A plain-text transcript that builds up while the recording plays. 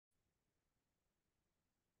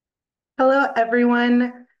Hello,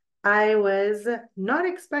 everyone. I was not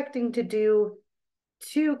expecting to do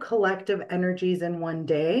two collective energies in one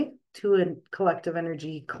day, collective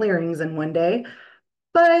energy clearings in one day,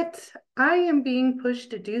 but I am being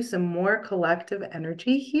pushed to do some more collective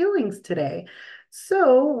energy healings today.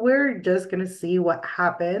 So we're just going to see what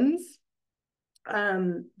happens.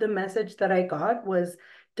 The message that I got was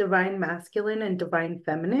divine masculine and divine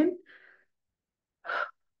feminine.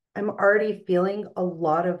 I'm already feeling a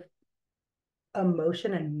lot of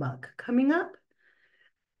emotion and muck coming up.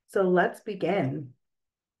 So let's begin.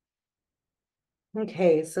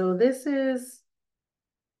 Okay, so this is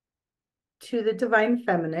to the divine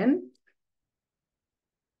feminine.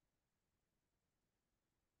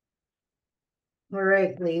 All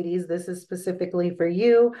right, ladies, this is specifically for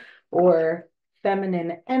you or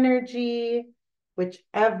feminine energy,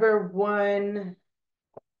 whichever one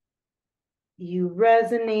you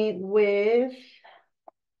resonate with,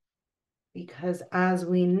 because as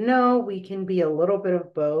we know, we can be a little bit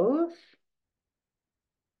of both.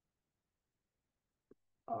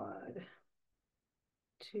 Odd.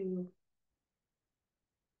 Two.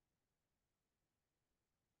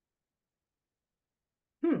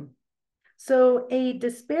 So a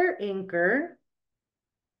despair anchor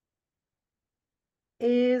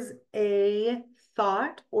is a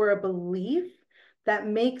thought or a belief that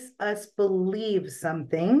makes us believe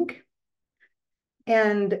something.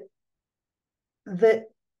 And the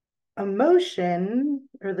emotion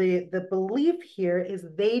or the belief here is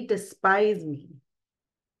they despise me.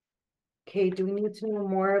 Okay, do we need to know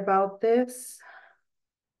more about this?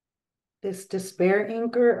 This despair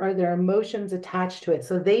anchor, are there emotions attached to it?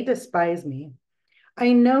 So they despise me.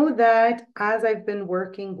 I know that as I've been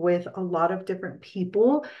working with a lot of different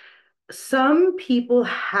people, some people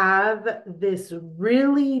have this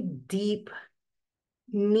really deep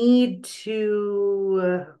need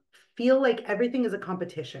to feel like everything is a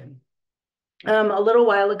competition. A little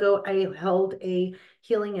while ago, I held a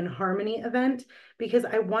healing and harmony event because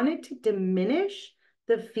I wanted to diminish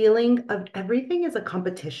the feeling of everything as a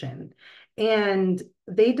competition. And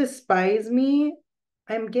they despise me.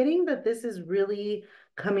 I'm getting that this is really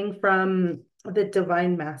coming from the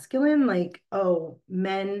divine masculine, like, oh,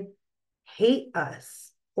 men hate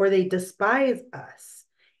us or they despise us.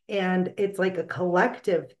 And it's like a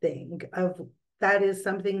collective thing of that is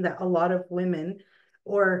something that a lot of women,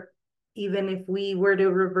 or even if we were to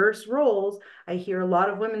reverse roles, I hear a lot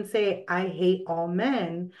of women say, I hate all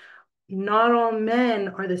men. Not all men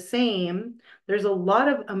are the same. There's a lot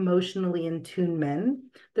of emotionally in tune men.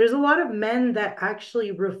 There's a lot of men that actually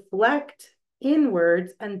reflect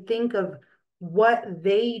inwards and think of what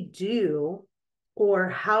they do or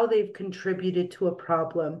how they've contributed to a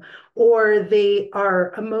problem, or they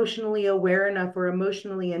are emotionally aware enough or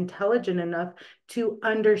emotionally intelligent enough to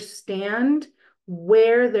understand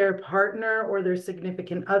where their partner or their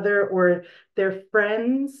significant other or their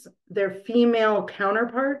friends, their female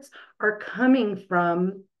counterparts are coming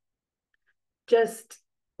from. Just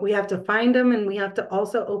we have to find them, and we have to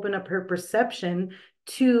also open up her perception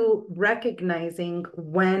to recognizing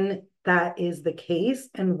when that is the case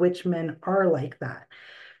and which men are like that.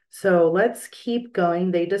 So let's keep going.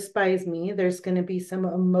 They despise me. There's going to be some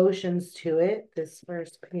emotions to it. This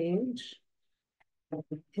first page.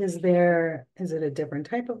 Is it a different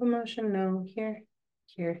type of emotion? No, here,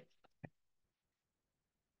 here,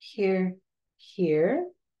 here, here.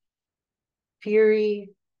 Fury,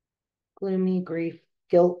 gloomy, grief,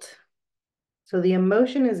 guilt. So the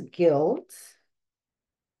emotion is guilt.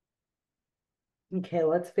 Okay,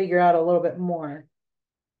 let's figure out a little bit more.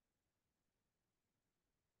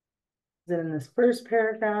 Is it in this first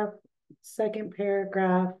paragraph, second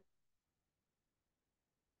paragraph?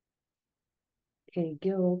 Okay,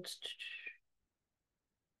 guilt.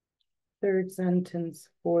 Third sentence,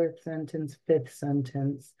 fourth sentence, fifth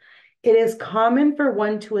sentence. It is common for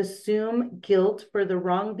one to assume guilt for the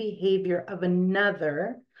wrong behavior of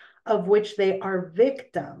another, of which they are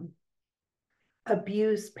victim.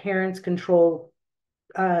 Abuse, parents, control,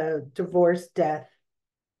 divorce, death.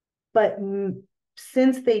 But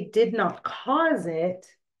since they did not cause it,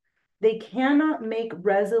 they cannot make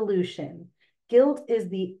resolution. Guilt is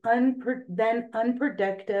the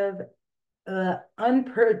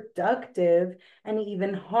unproductive and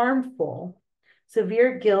even harmful.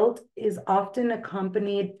 Severe guilt is often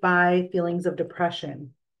accompanied by feelings of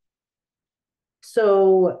depression.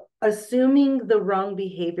 So, assuming the wrong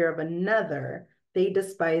behavior of another, they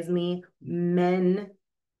despise me, men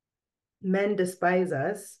despise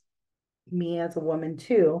us, me as a woman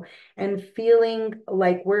too, and feeling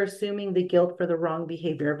like we're assuming the guilt for the wrong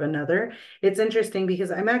behavior of another. It's interesting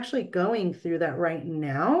because I'm actually going through that right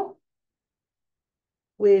now.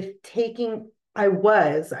 with taking, I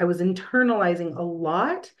was internalizing a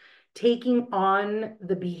lot, taking on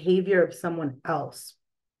the behavior of someone else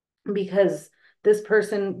because this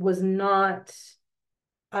person was not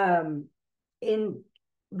in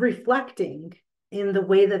reflecting in the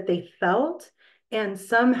way that they felt. And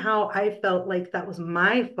somehow I felt like that was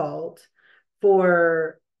my fault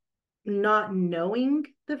for not knowing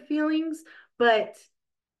the feelings. But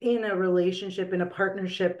in a relationship, in a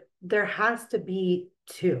partnership, there has to be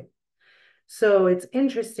two. So it's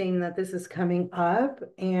interesting that this is coming up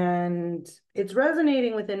and it's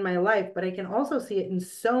resonating within my life, but I can also see it in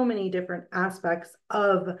so many different aspects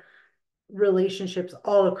of relationships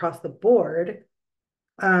all across the board.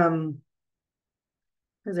 Is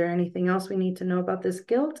there anything else we need to know about this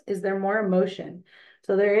guilt? Is there more emotion?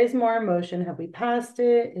 So there is more emotion. Have we passed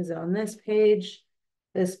it? Is it on this page?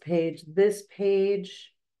 This page, this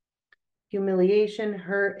page? Humiliation,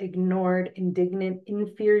 hurt, ignored, indignant,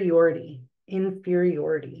 inferiority.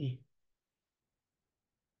 Inferiority.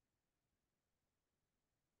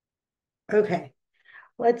 Okay,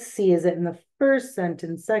 let's see. Is it in the first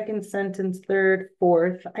sentence, second sentence, third,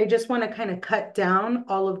 fourth? I just want to kind of cut down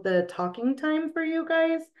all of the talking time for you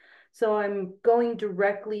guys. So I'm going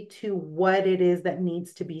directly to what it is that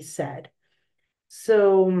needs to be said.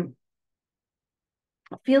 So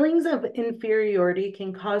feelings of inferiority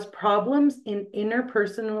can cause problems in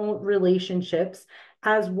interpersonal relationships,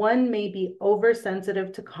 as one may be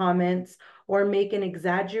oversensitive to comments or make an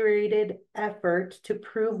exaggerated effort to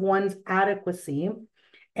prove one's adequacy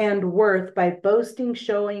and worth by boasting,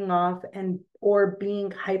 showing off, and or being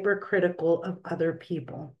hypercritical of other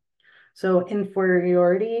people. So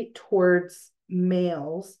inferiority towards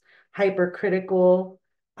males, hypercritical,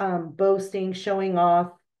 boasting, showing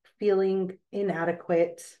off, feeling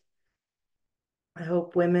inadequate. I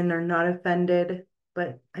hope women are not offended,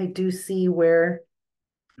 but I do see where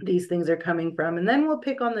these things are coming from. And then we'll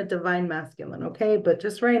pick on the divine masculine, okay? But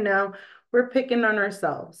just right now, we're picking on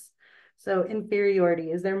ourselves. So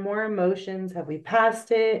inferiority, is there more emotions? Have we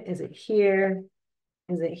passed it? Is it here?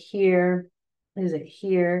 Is it here? Is it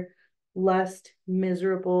here? Lust,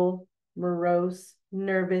 miserable, morose,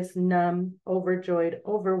 nervous, numb, overjoyed,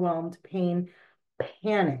 overwhelmed, pain,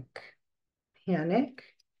 panic. Panic.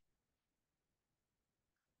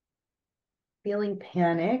 Feeling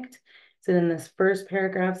panicked. Is it in this first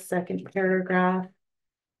paragraph, second paragraph?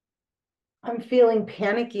 I'm feeling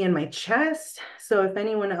panicky in my chest. So if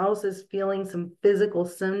anyone else is feeling some physical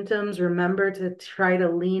symptoms, remember to try to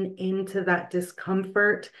lean into that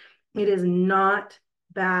discomfort. It is not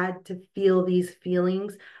bad to feel these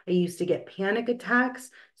feelings. I used to get panic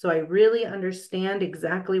attacks, so I really understand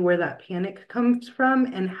exactly where that panic comes from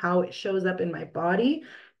and how it shows up in my body.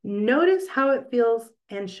 Notice how it feels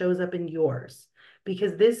and shows up in yours,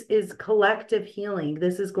 because this is collective healing.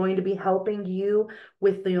 This is going to be helping you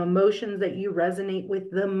with the emotions that you resonate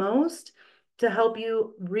with the most to help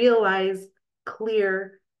you realize,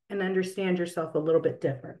 clear, and understand yourself a little bit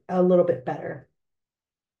different, a little bit better.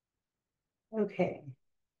 Okay.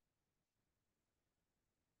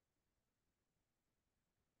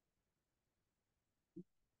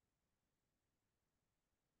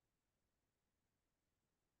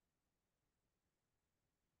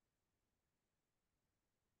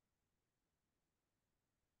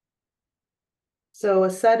 So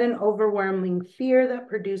a sudden overwhelming fear that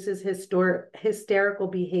produces hysterical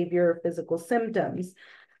behavior or physical symptoms.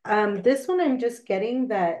 This one I'm just getting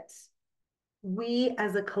that we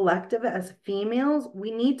as a collective, as females,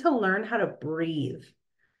 we need to learn how to breathe.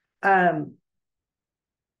 Um,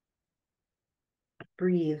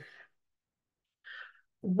 breathe.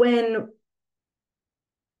 When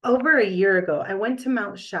over a year ago, I went to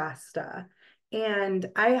Mount Shasta and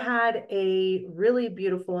I had a really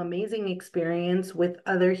beautiful, amazing experience with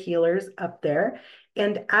other healers up there.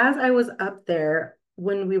 And as I was up there,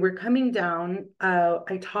 when we were coming down,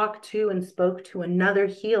 I talked to and spoke to another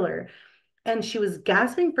healer, and she was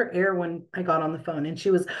gasping for air when I got on the phone. And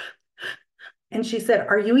she said,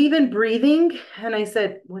 "Are you even breathing?" And I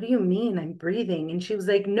said, "What do you mean I'm breathing?" And she was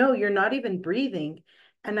like, "No, you're not even breathing."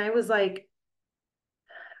 And I was like,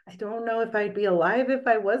 I don't know if I'd be alive if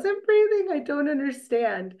I wasn't breathing. I don't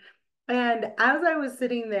understand. And as I was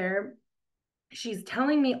sitting there, she's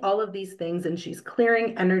telling me all of these things and she's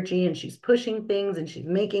clearing energy and she's pushing things and she's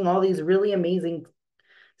making all these really amazing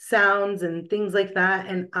sounds and things like that.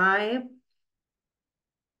 And I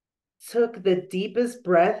took the deepest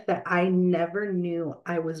breath that I never knew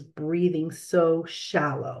I was breathing so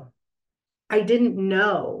shallow. I didn't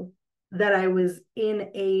know that I was in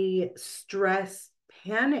a stress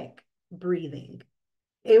panic breathing.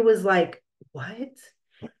 It was like, what?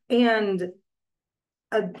 And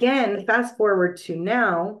again, fast forward to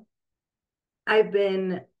now, I've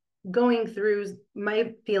been going through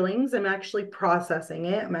my feelings. I'm actually processing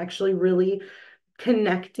it. I'm actually really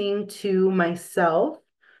connecting to myself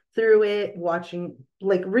through it, watching,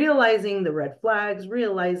 like realizing the red flags,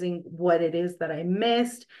 realizing what it is that I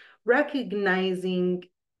missed, recognizing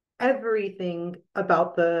everything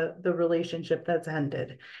about the relationship that's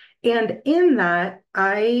ended. And in that,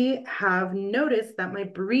 I have noticed that my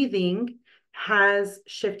breathing has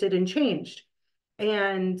shifted and changed.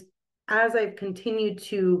 And as I've continued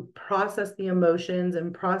to process the emotions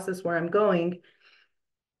and process where I'm going,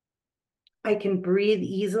 I can breathe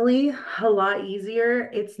easily, a lot easier.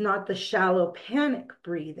 It's not the shallow panic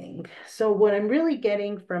breathing. So, what I'm really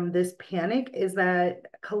getting from this panic is that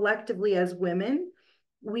collectively, as women,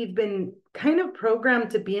 we've been kind of programmed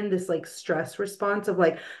to be in this like stress response of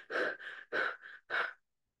like,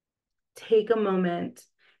 take a moment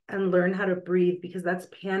and learn how to breathe, because that's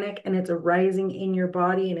panic and it's arising in your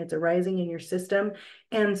body and it's arising in your system.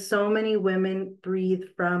 And so many women breathe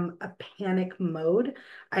from a panic mode.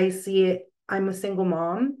 I see it. I'm a single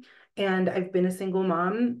mom, and I've been a single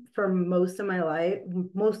mom for most of my life,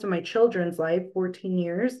 most of my children's life, 14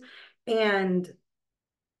 years, and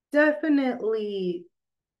definitely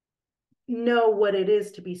know what it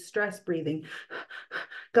is to be stress breathing.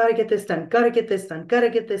 Gotta get this done, gotta get this done, gotta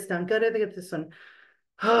get this done, gotta get this done.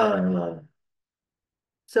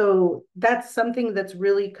 So that's something that's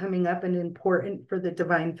really coming up and important for the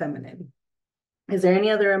divine feminine. Is there any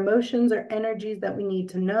other emotions or energies that we need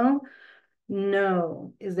to know?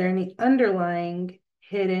 No. Is there any underlying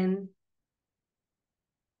hidden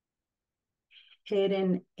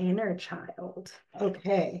inner child?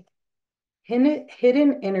 Okay.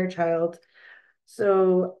 Hidden inner child.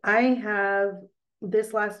 So I have,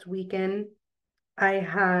 this last weekend, I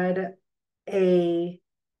had a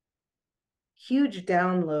huge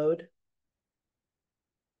download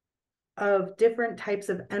of different types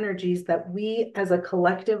of energies that we as a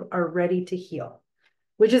collective are ready to heal,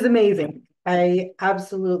 which is amazing. I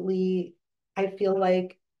feel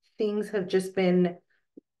like things have just been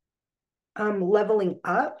leveling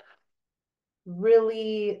up,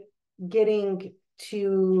 really getting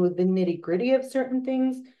to the nitty gritty of certain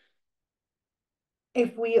things.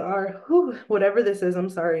 If we are, whatever this is, I'm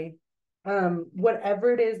sorry,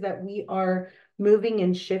 whatever it is that we are moving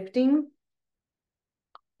and shifting,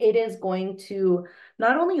 it is going to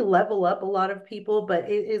not only level up a lot of people, but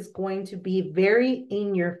it is going to be very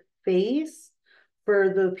in your face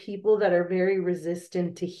for the people that are very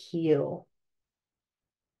resistant to heal.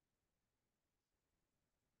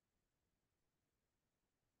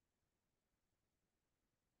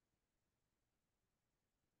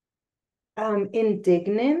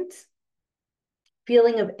 Indignant,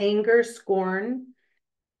 feeling of anger, scorn,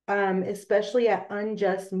 especially at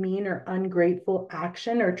unjust, mean, or ungrateful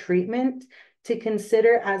action or treatment, to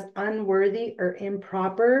consider as unworthy or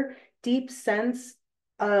improper, deep sense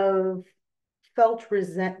of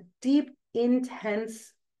deep,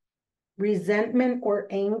 intense resentment or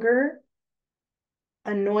anger,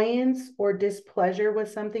 annoyance or displeasure with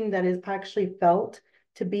something that is actually felt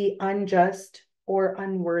to be unjust or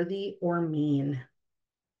unworthy or mean.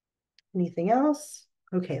 Anything else?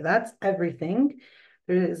 Okay, that's everything.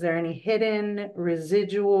 Is there any hidden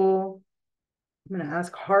residual? I'm going to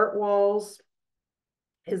ask heart walls.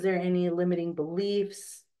 Is there any limiting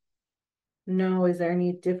beliefs? No. Is there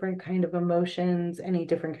any different kind of emotions? Any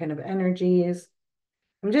different kind of energies?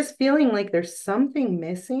 I'm just feeling like there's something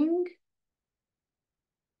missing.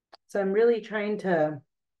 So I'm really trying to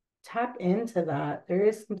tap into that. There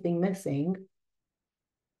is something missing.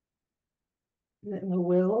 In the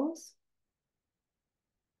wills.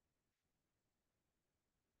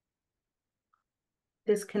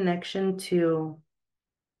 Disconnection to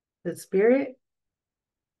the spirit.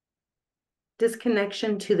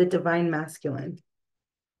 Disconnection to the divine masculine.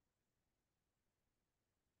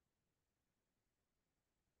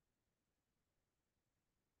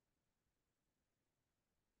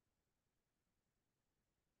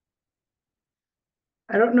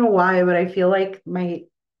 I don't know why, but I feel like my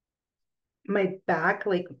back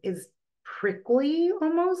like is prickly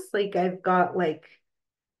almost. Like I've got like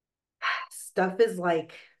stuff is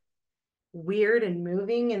like weird and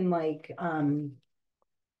moving, and like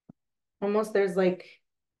almost there's like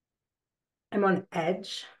I'm on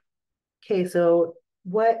edge. Okay, so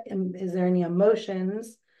what is there any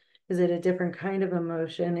emotions? Is it a different kind of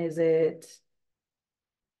emotion? Is it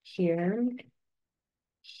here,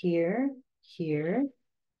 here, here,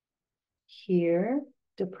 here?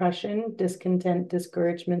 Depression, discontent,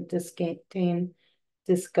 discouragement, disdain,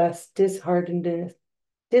 disgust, disheartened,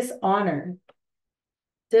 dishonor.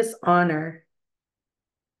 Dishonor.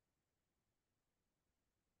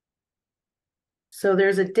 So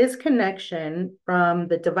there's a disconnection from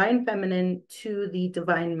the divine feminine to the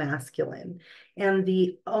divine masculine. And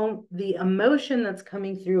the emotion that's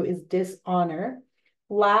coming through is dishonor,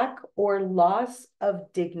 lack or loss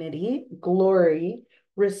of dignity, glory,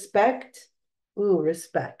 respect. Ooh,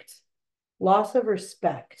 respect. Loss of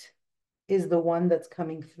respect is the one that's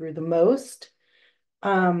coming through the most.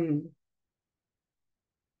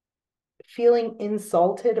 Feeling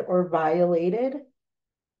insulted or violated.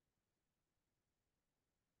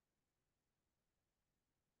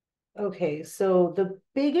 Okay, so the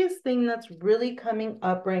biggest thing that's really coming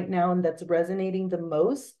up right now and that's resonating the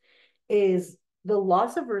most is the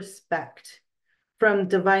loss of respect from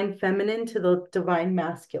divine feminine to the divine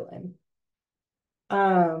masculine.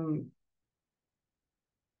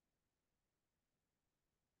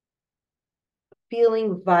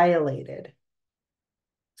 Feeling violated.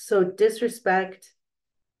 So disrespect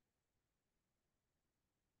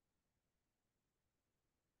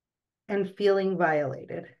and feeling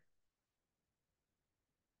violated.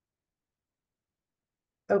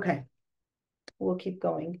 Okay, we'll keep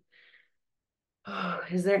going.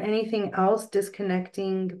 Is there anything else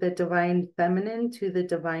disconnecting the divine feminine to the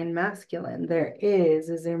divine masculine? There is.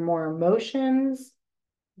 Is there more emotions?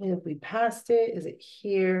 If we passed it, is it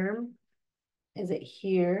here? Is it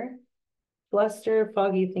here? Fluster,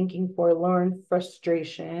 foggy thinking, forlorn,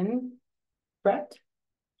 frustration, fret,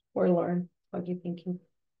 forlorn, foggy thinking,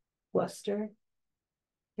 fluster.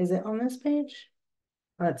 Is it on this page?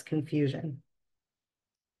 Oh, that's confusion.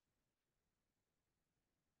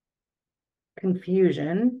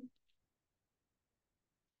 Confusion.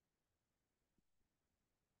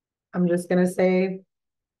 I'm just going to say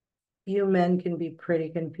you men can be pretty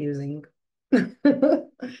confusing.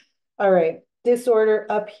 All right. Disorder,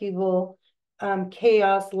 upheaval,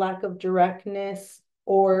 chaos, lack of directness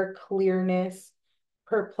or clearness,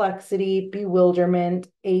 perplexity, bewilderment,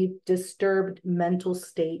 a disturbed mental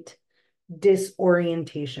state,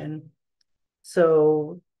 disorientation.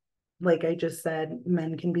 So, like I just said,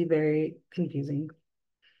 men can be very confusing.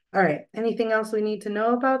 All right. Anything else we need to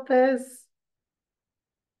know about this?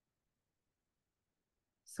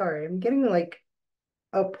 Sorry, I'm getting like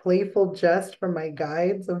a playful jest from my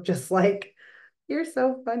guides of just like, you're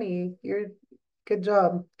so funny. You're good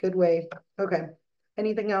job. Good way. Okay.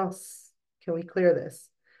 Anything else? Can we clear this?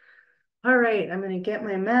 All right. I'm going to get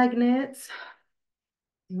my magnets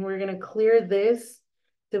and we're going to clear this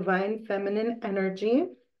divine feminine energy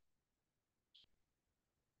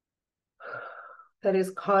that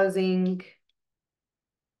is causing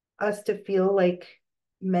us to feel like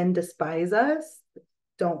men despise us,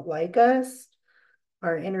 don't like us,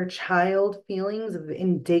 our inner child feelings of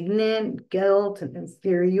indignant, guilt, and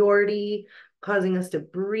inferiority, causing us to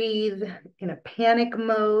breathe in a panic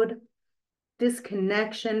mode,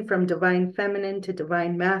 disconnection from divine feminine to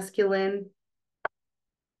divine masculine.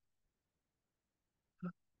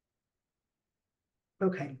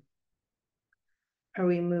 Okay. Are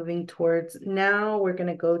we moving towards now? We're going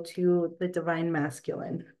to go to the divine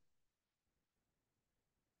masculine.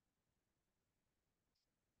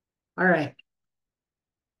 All right.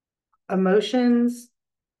 Emotions.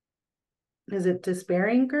 Is it despair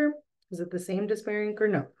anchor? Is it the same despair anchor?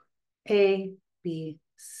 No. A, B,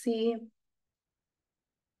 C,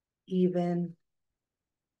 even,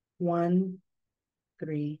 1,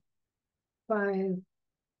 3, 5.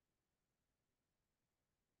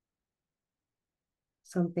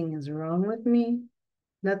 Something is wrong with me.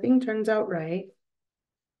 Nothing turns out right.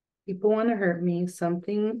 People want to hurt me.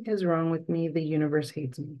 Something is wrong with me. The universe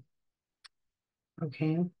hates me.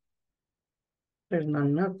 Okay. There's not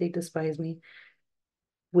enough. They despise me.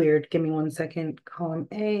 Weird. Give me 1 second. Column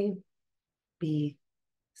A, B,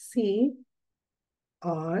 C.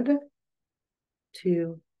 Odd.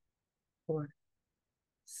 2, 4,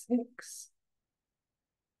 6.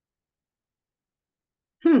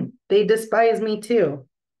 They despise me too.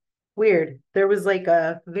 Weird. There was like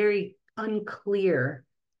a very unclear.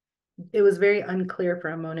 It was very unclear for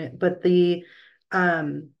a moment, but the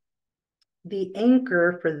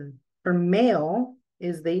anchor for male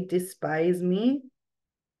is they despise me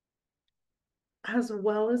as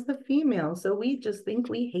well as the female. So we just think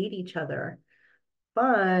we hate each other.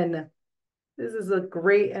 Fun. This is a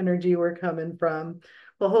great energy we're coming from.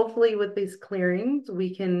 Well, hopefully with these clearings,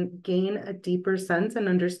 we can gain a deeper sense and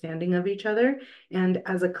understanding of each other. And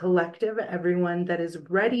as a collective, everyone that is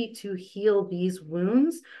ready to heal these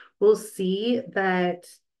wounds will see that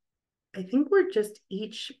I think we're just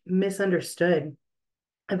each misunderstood.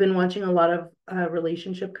 I've been watching a lot of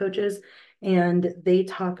relationship coaches, and they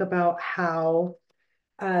talk about how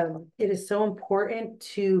it is so important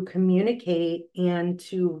to communicate and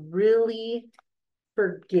to really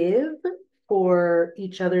forgive for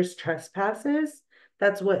each other's trespasses.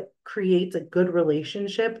 That's what creates a good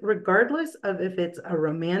relationship, regardless of if it's a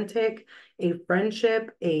romantic, a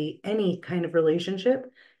friendship, any kind of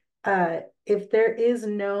relationship. If there is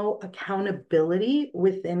no accountability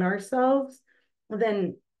within ourselves,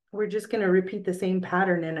 then we're just going to repeat the same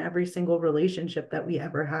pattern in every single relationship that we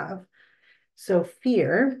ever have. So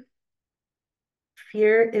fear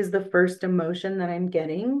is the first emotion that I'm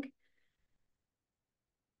getting.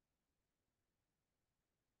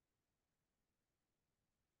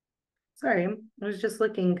 Sorry, I was just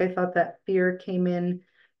looking. I thought that fear came in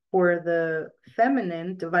for the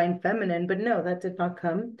feminine, divine feminine, but no, that did not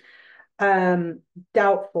come.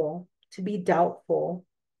 Doubtful, to be doubtful,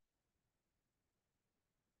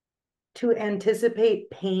 to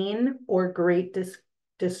anticipate pain or great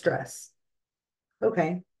distress.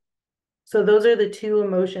 Okay. So those are the two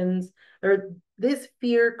emotions, or this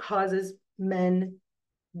fear causes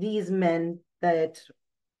these men that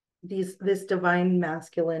this divine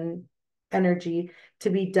masculine energy to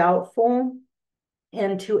be doubtful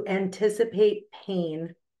and to anticipate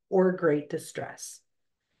pain or great distress.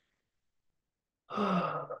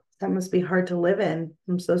 That must be hard to live in.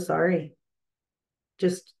 I'm so sorry.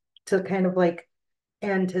 Just to kind of like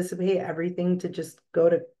anticipate everything to just go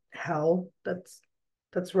to hell. That's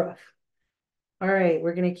rough. All right,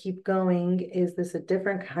 we're gonna keep going. Is this a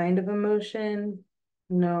different kind of emotion?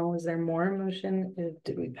 No. Is there more emotion?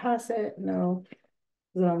 Did we pass it? No.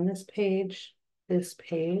 Is it on this page? This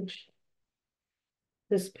page?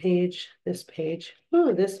 This page? This page?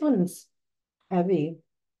 Ooh, this one's heavy.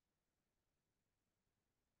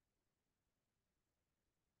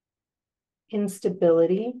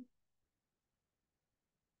 Instability.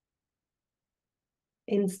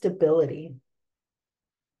 Instability.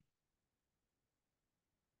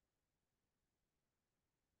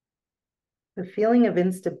 The feeling of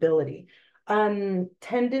instability.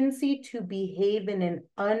 Tendency to behave in an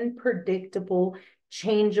unpredictable,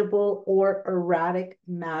 changeable, or erratic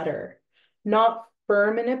manner. Not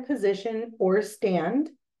firm in a position or stand,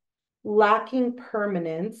 lacking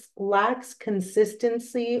permanence, lacks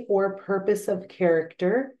consistency or purpose of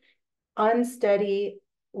character, unsteady,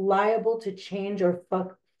 liable to change or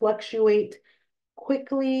fluctuate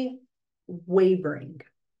quickly, wavering.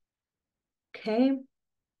 Okay.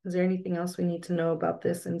 Is there anything else we need to know about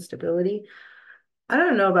this instability? I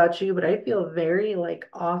don't know about you, but I feel very like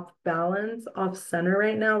off balance, off center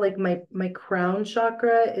right now. Like my crown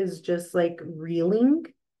chakra is just like reeling,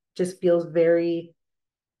 just feels very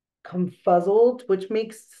confuzzled, which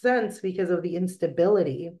makes sense because of the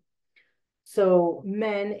instability. So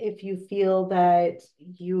men, if you feel that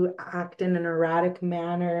you act in an erratic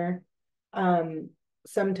manner,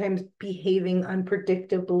 sometimes behaving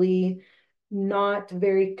unpredictably, not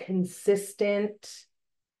very consistent,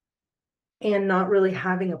 and not really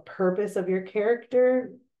having a purpose of your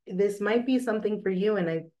character, this might be something for you.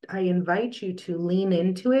 And I invite you to lean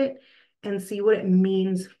into it and see what it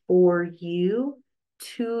means for you,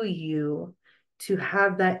 to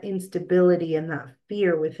have that instability and that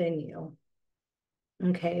fear within you.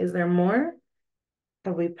 Okay, is there more?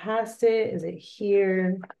 Have we passed it? Is it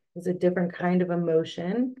here? Is it a different kind of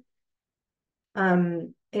emotion?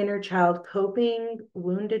 Inner child coping,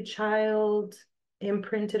 wounded child,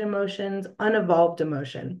 imprinted emotions, unevolved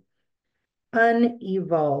emotion.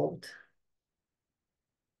 Unevolved.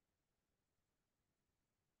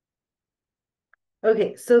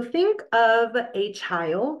 Okay, so think of a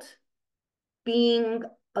child being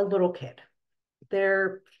a little kid.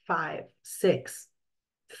 They're 5, 6,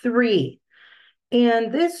 3.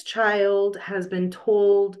 And this child has been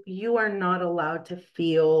told you are not allowed to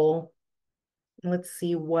feel, let's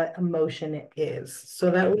see what emotion it is,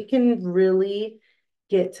 so that we can really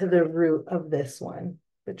get to the root of this one.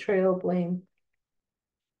 Betrayal, blame.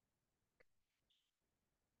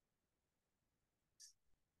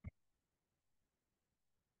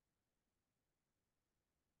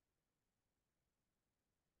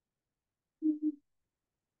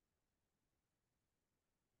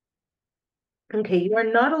 Okay, you are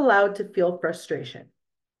not allowed to feel frustration.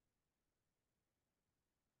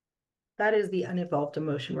 That is the unevolved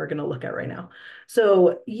emotion we're going to look at right now.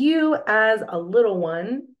 So you as a little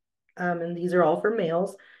one, and these are all for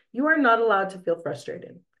males, you are not allowed to feel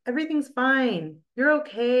frustrated. Everything's fine. You're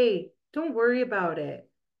okay. Don't worry about it.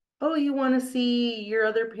 Oh, you want to see your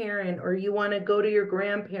other parent, or you want to go to your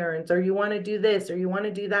grandparents, or you want to do this, or you want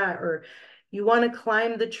to do that, or you want to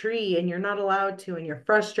climb the tree and you're not allowed to, and you're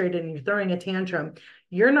frustrated and you're throwing a tantrum.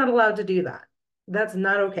 You're not allowed to do that. That's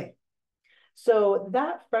not okay. So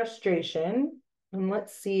that frustration, and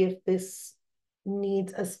let's see if this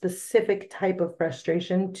needs a specific type of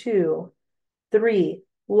frustration. 2, 3,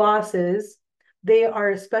 losses. They are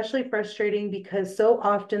especially frustrating because so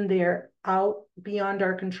often they're out beyond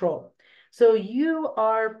our control. So you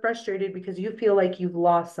are frustrated because you feel like you've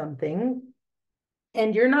lost something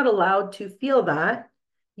and you're not allowed to feel that.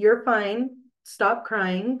 You're fine. Stop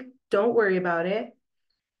crying. Don't worry about it.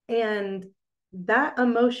 And that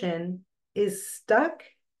emotion is stuck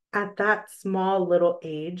at that small little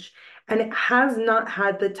age, and it has not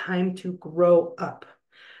had the time to grow up.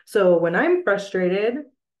 So when I'm frustrated,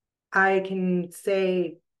 I can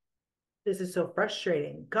say, this is so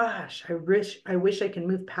frustrating. Gosh, I wish I can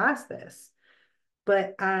move past this.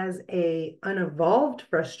 But as a unevolved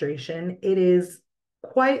frustration, it is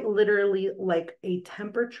quite literally like a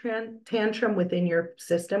temper tantrum within your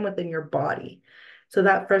system, within your body. So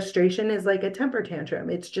that frustration is like a temper tantrum.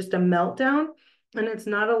 It's just a meltdown, and it's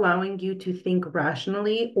not allowing you to think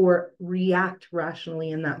rationally or react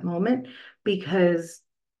rationally in that moment. Because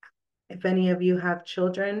if any of you have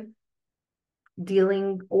children,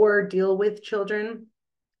 deal with children,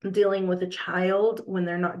 dealing with a child when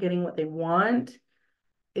they're not getting what they want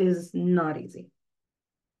is not easy,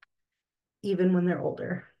 even when they're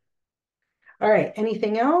older. All right,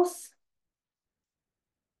 anything else?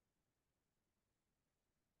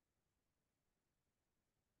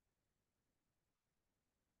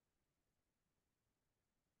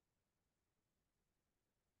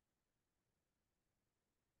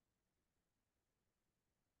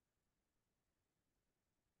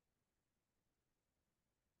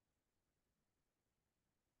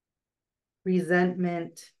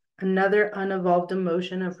 Resentment, another unevolved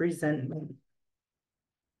emotion of resentment.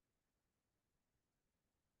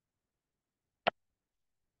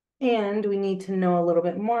 And we need to know a little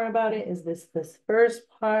bit more about it. Is this first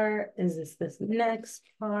part? Is this next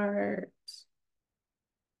part?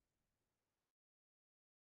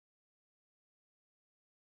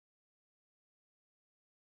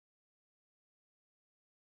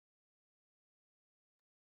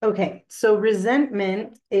 Okay, so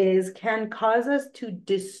resentment can cause us to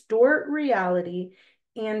distort reality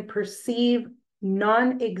and perceive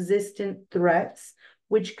non-existent threats,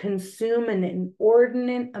 which consume an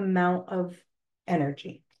inordinate amount of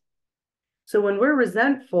energy. So when we're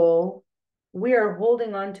resentful, we are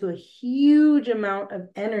holding on to a huge amount of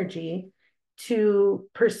energy to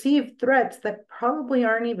perceive threats that probably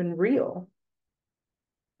aren't even real,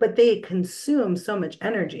 but they consume so much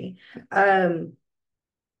energy.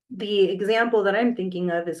 The example that I'm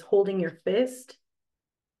thinking of is holding your fist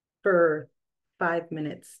for 5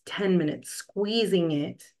 minutes, 10 minutes, squeezing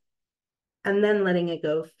it, and then letting it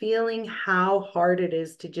go, feeling how hard it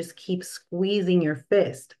is to just keep squeezing your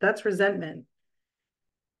fist. That's resentment.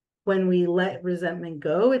 When we let resentment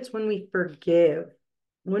go, it's when we forgive.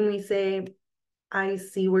 When we say, I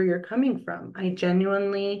see where you're coming from. I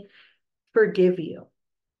genuinely forgive you.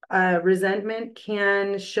 Resentment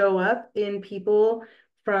can show up in people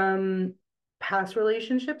from past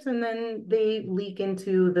relationships, and then they leak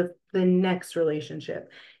into the next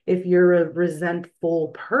relationship. If you're a resentful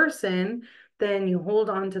person, then you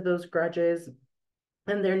hold on to those grudges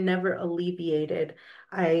and they're never alleviated.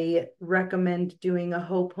 I recommend doing a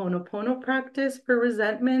Ho'oponopono practice for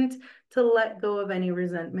resentment to let go of any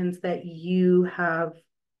resentments that you have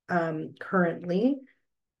currently.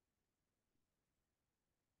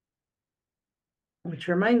 Which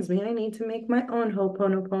reminds me, I need to make my own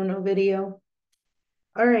Ho'oponopono video.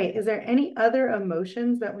 All right, is there any other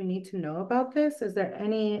emotions that we need to know about this? Is there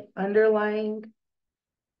any underlying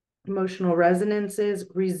emotional resonances?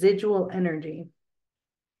 Residual energy.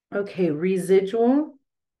 Okay, residual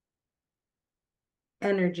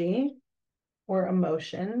energy or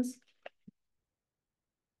emotions.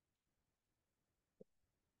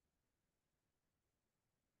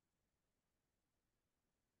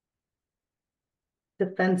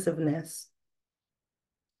 Defensiveness.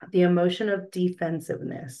 The emotion of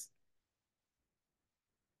defensiveness.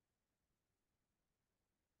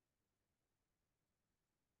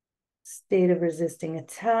 State of resisting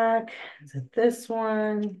attack. Is it this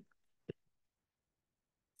one?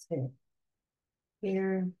 Let's see.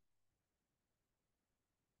 Here.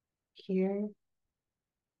 Here.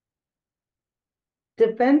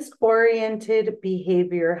 Defense-oriented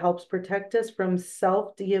behavior helps protect us from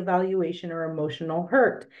self-de-evaluation or emotional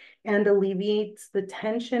hurt and alleviates the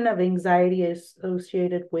tension of anxiety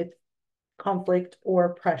associated with conflict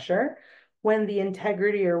or pressure. When the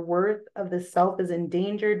integrity or worth of the self is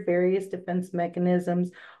endangered, various defense mechanisms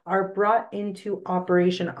are brought into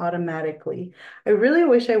operation automatically. I really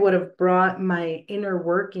wish I would have brought my inner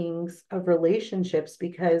workings of relationships,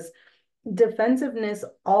 because defensiveness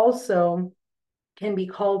also can be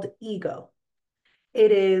called ego.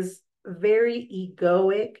 It is very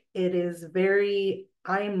egoic. It is very,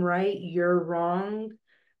 I'm right, you're wrong.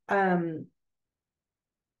 Um,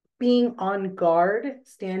 Being on guard,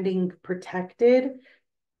 standing protected,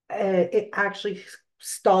 it actually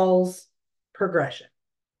stalls progression.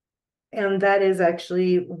 And that is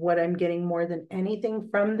actually what I'm getting more than anything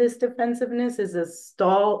from this defensiveness, is a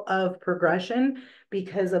stall of progression,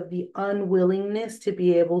 because of the unwillingness to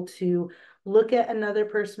be able to look at another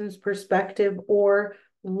person's perspective, or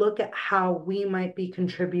look at how we might be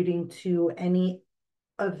contributing to any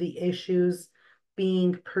of the issues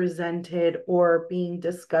being presented or being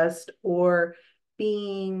discussed or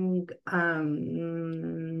being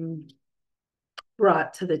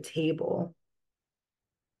brought to the table.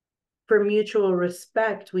 For mutual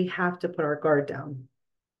respect, we have to put our guard down.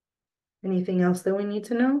 Anything else that we need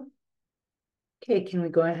to know? Okay, can we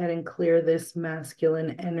go ahead and clear this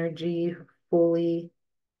masculine energy fully?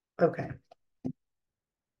 Okay.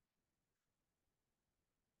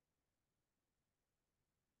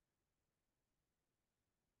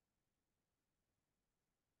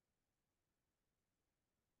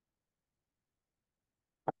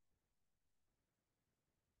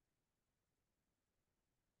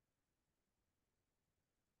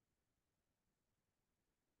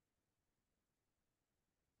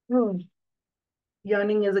 Oh,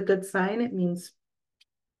 yawning is a good sign. It means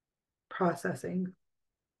processing.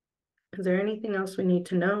 Is there anything else we need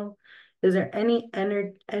to know? Is there any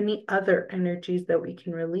other energies that we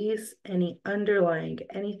can release? Any underlying,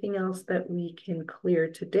 anything else that we can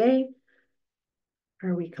clear today?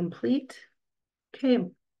 Are we complete? Okay.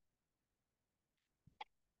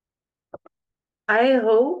 I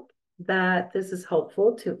hope that this is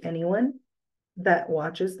helpful to anyone that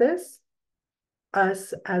watches this.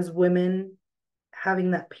 Us as women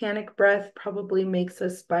having that panic breath probably makes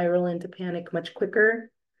us spiral into panic much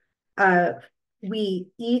quicker. We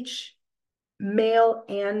each, male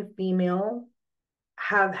and female,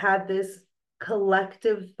 have had this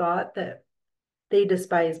collective thought that they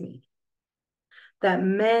despise me, that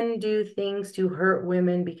men do things to hurt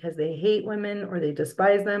women because they hate women or they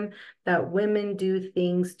despise them, that women do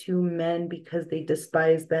things to men because they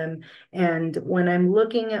despise them. And when I'm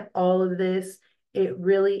looking at all of this, it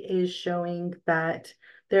really is showing that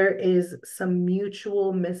there is some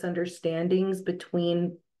mutual misunderstandings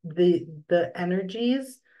between the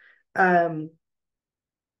energies. There's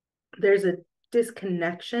a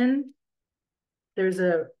disconnection. There's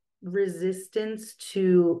a resistance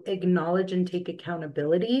to acknowledge and take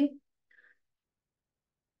accountability.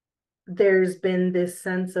 There's been this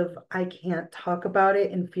sense of, I can't talk about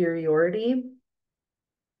it, inferiority,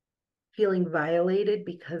 feeling violated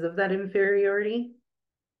because of that inferiority.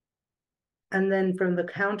 And then from the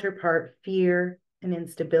counterpart, fear and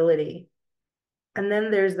instability. And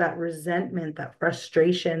then there's that resentment, that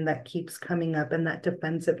frustration that keeps coming up, and that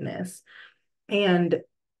defensiveness. And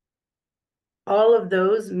all of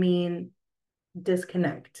those mean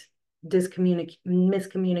disconnect,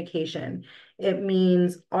 miscommunication. It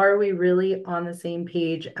means, are we really on the same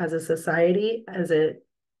page as a society, as a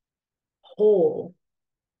whole?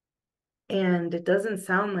 And it doesn't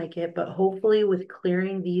sound like it, but hopefully with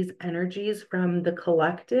clearing these energies from the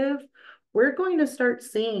collective, we're going to start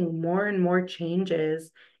seeing more and more changes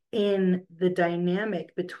in the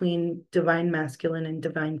dynamic between divine masculine and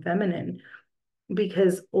divine feminine,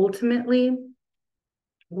 because ultimately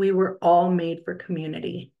we were all made for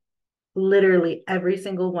community. Literally every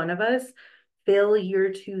single one of us.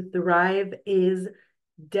 Failure to thrive is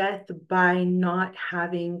death by not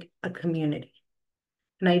having a community.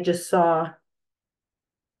 And I just saw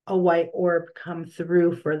a white orb come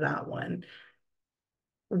through for that one.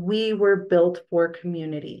 We were built for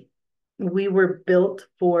community. We were built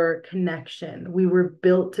for connection. We were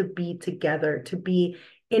built to be together, to be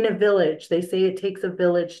in a village. They say it takes a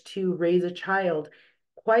village to raise a child.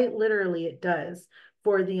 Quite literally, it does.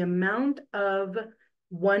 For the amount of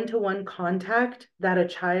one-to-one contact that a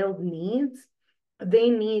child needs,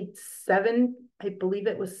 they need I believe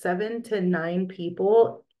it was 7 to 9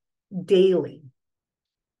 people daily.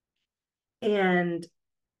 And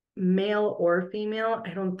male or female,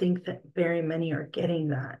 I don't think that very many are getting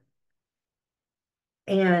that.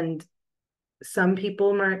 And some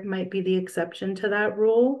people might be the exception to that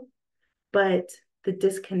rule, but the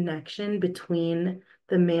disconnection between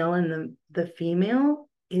the male and the female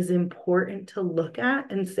is important to look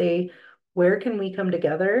at and say, Where can we come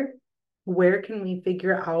together? Where can we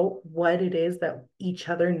figure out what it is that each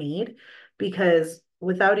other need? Because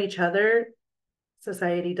without each other,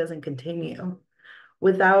 society doesn't continue.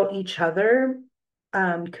 Without each other,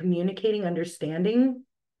 communicating, understanding,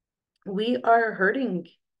 we are hurting.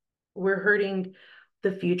 We're hurting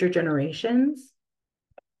the future generations.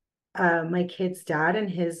 My kid's dad and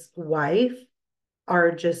his wife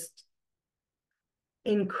are just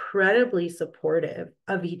incredibly supportive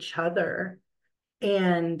of each other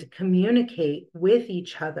and communicate with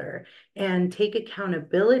each other and take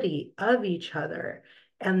accountability of each other.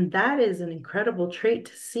 And that is an incredible trait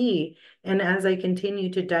to see. And as I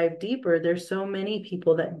continue to dive deeper, there's so many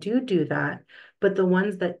people that do that. But the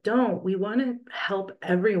ones that don't, we want to help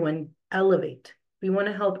everyone elevate. We want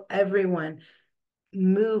to help everyone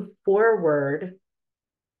move forward,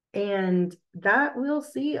 and that we'll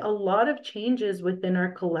see a lot of changes within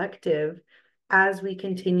our collective as we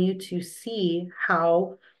continue to see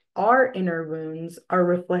how our inner wounds are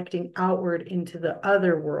reflecting outward into the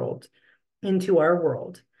other world, into our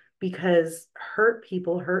world, because hurt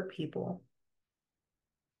people hurt people.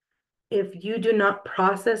 If you do not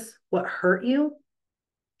process what hurt you,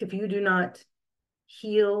 if you do not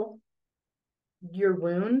heal your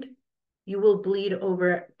wound, you will bleed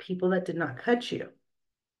over people that did not cut you.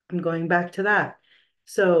 I'm going back to that.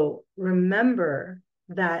 So remember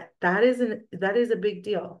that that is a big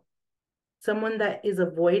deal. Someone that is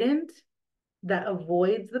avoidant, that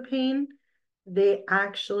avoids the pain, they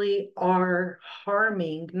actually are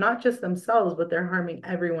harming not just themselves, but they're harming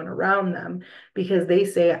everyone around them, because they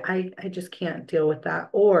say, I just can't deal with that.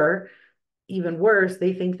 Or even worse,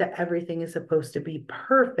 they think that everything is supposed to be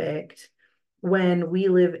perfect when we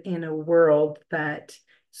live in a world that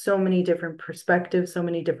so many different perspectives, so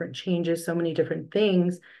many different changes, so many different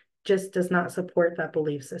things just does not support that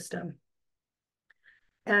belief system.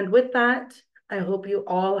 And with that, I hope you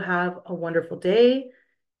all have a wonderful day,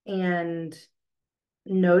 and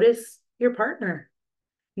notice your partner,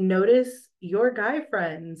 notice your guy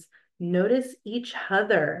friends, notice each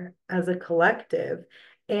other as a collective,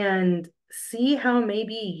 and see how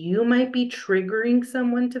maybe you might be triggering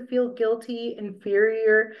someone to feel guilty,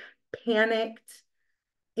 inferior, panicked,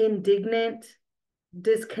 indignant,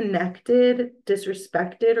 disconnected,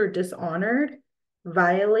 disrespected, or dishonored,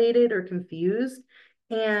 violated, or confused,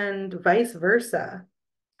 and vice versa.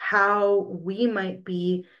 How we might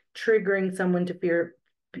be triggering someone to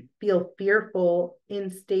feel fearful,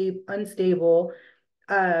 unstable,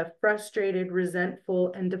 frustrated,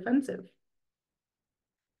 resentful, and defensive.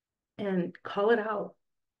 And call it out.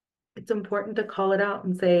 It's important to call it out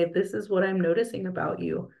and say, this is what I'm noticing about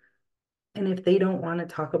you. And if they don't want to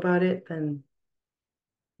talk about it, then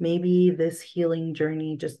maybe this healing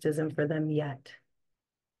journey just isn't for them yet.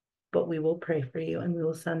 But we will pray for you, and we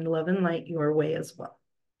will send love and light your way as well.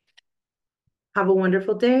 Have a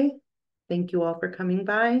wonderful day. Thank you all for coming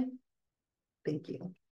by. Thank you.